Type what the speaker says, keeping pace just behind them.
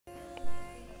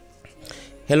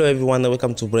Hello everyone and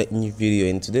welcome to a brand new video.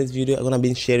 In today's video I'm gonna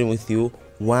be sharing with you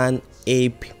one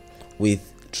app with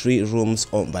 3 rooms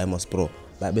on Vmos Pro.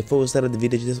 But before we start the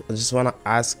video, I just wanna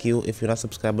ask you, if you're not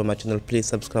subscribed to my channel, please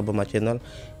subscribe to my channel,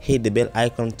 hit the bell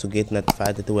icon to get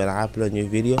notified when I upload a new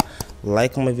video.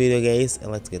 Like my video guys,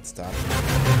 and let's get started.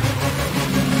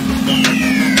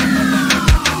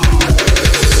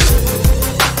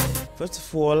 First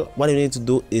of all, what you need to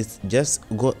do is just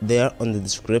go there on the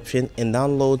description and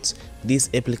download this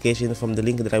application from the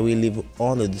link that I will leave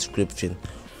on the description.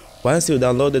 Once you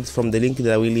download it from the link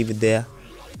that I will leave there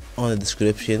on the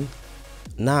description,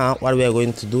 now what we are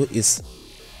going to do is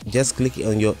just click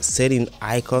on your setting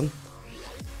icon.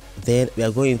 Then we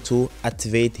are going to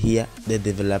activate here the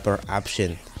developer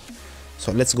option.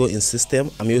 So let's go in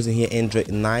system. I'm using here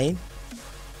Android 9,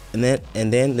 and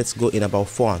then let's go in about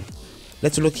phone.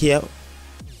 Let's look here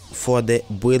for the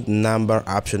build number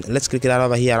option. Let's click it out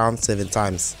over here around 7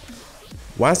 times.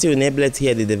 Once you enable it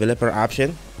here, the developer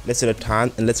option, let's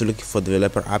return and let's look for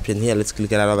developer option here. Let's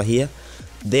click it out over here.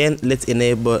 Then let's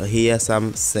enable here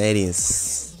some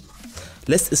settings.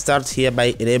 Let's start here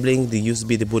by enabling the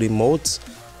USB debooting mode.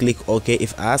 Click OK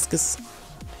if asked.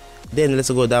 Then let's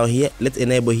go down here. Let's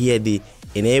enable here the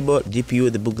enable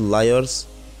GPU debug layers.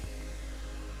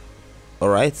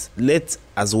 Alright, let's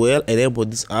as well enable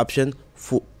this option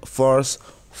for force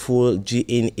full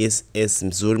GNSS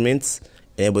measurements.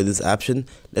 Enable this option.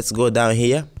 Let's go down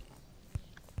here.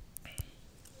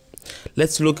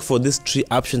 Let's look for these 3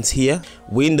 options here: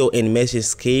 window animation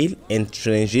scale, and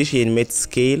transition animate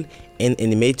scale, and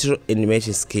animator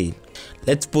animation scale.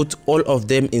 Let's put all of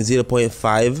them in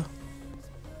 0.5.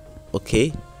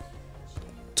 okay,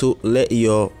 to let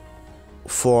your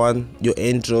phone, your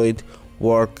Android,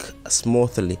 work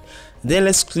smoothly. Then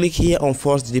let's click here on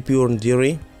force GPU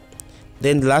enduring.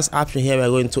 Then the last option here, we are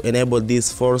going to enable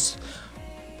this force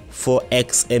for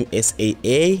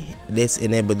XMSAA. Let's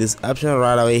enable this option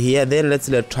right away here. Then let's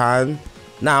return.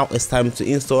 Now it's time to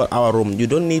install our room. You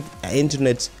don't need an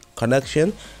internet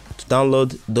connection to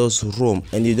download those room,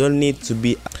 and you don't need to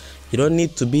be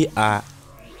a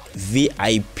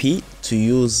VIP to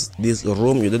use this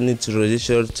room. You don't need to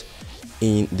register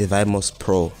in the Vmos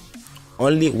Pro.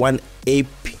 Only one app,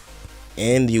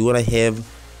 and you're gonna have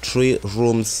 3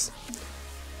 rooms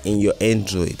in your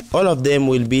Android. All of them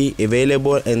will be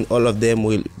available, and all of them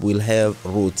will have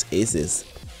root ACESS.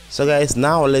 So guys,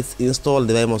 now let's install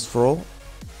the Vmos Pro.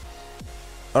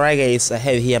 Alright guys, I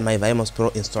have here my Vmos Pro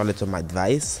installed on my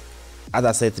device. As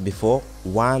I said before,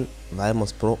 one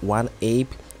Vmos Pro, one app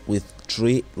with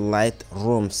 3 Lite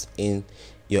rooms in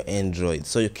your Android,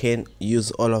 so you can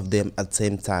use all of them at the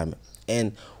same time,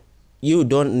 and you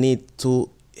don't need to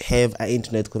have an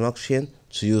internet connection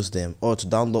to use them or to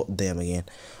download them again.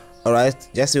 Alright,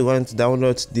 just you're going to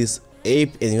download this app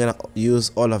and you're gonna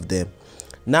use all of them.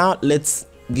 Now let's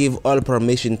give all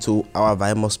permission to our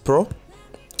Vmos Pro.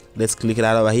 Let's click it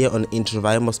out over here on Enter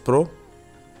Vmos Pro.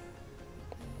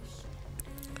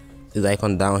 This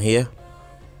icon down here.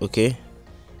 Okay.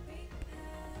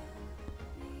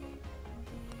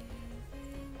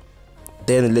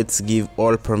 Then let's give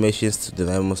all permissions to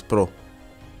the Vmos Pro.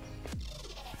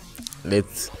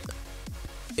 Let's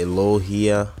allow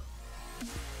here.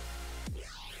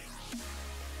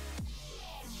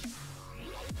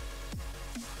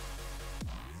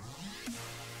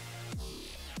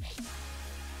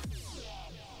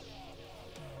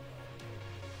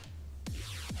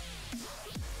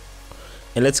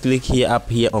 And let's click here up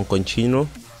here on continue.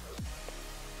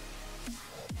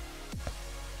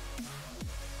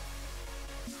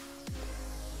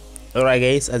 Alright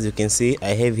guys, as you can see, I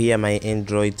have here my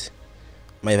Android,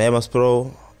 my Vmos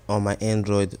Pro on my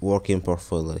Android working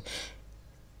perfectly.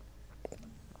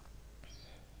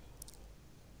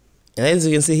 And as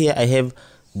you can see here, I have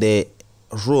the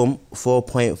Rom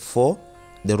 4.4,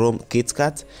 the Rom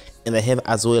KitKat, and I have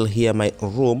as well here my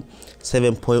Rom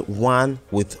 7.1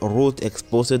 with root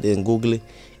exposed in Google,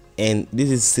 and this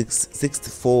is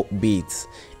 64 bits.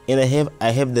 And I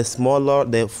have the smaller,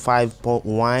 the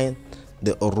 5.1,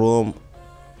 the Rom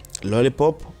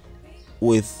Lollipop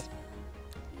with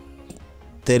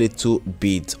 32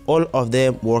 bits. All of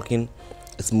them working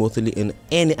smoothly in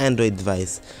any Android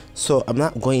device. So I'm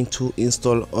not going to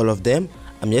install all of them.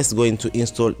 I'm just going to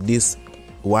install this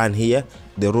one here,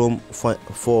 the Rom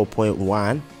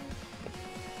 4.1,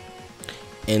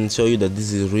 and show you that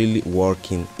this is really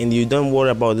working. And you don't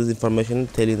worry about this information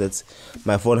telling that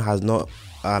my phone has no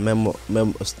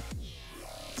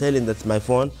telling that my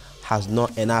phone has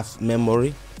not enough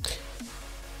memory.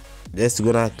 Just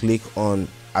gonna click on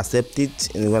accept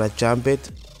it and you're gonna jump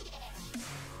it.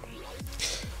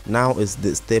 Now is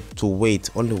the step to wait.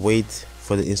 Only wait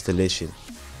for the installation.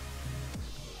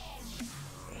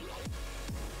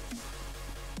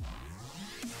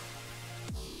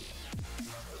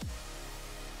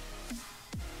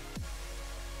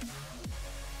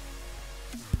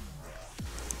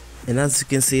 And as you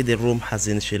can see, the ROM has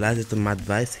initialized to my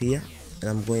device here, and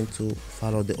I'm going to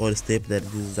follow the all step that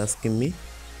this is asking me.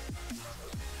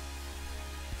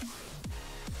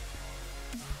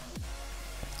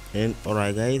 And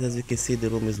alright guys, as you can see, the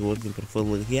ROM is working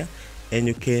perfectly here, and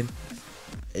you can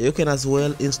as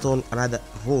well install another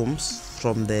ROMs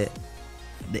from the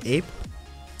app,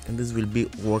 and this will be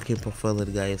working perfectly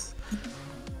guys.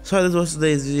 So this was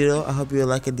today's video. I hope you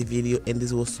liked the video, and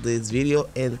this was today's video.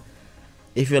 And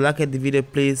if you liked the video,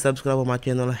 please subscribe on my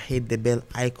channel, hit the bell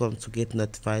icon to get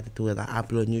notified when I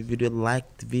upload a new video. Like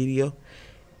the video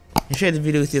and share the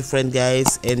video with your friend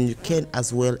guys, and you can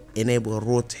as well enable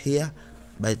root here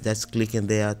by just clicking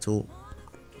there to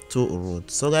root.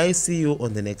 So guys, see you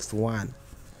on the next one.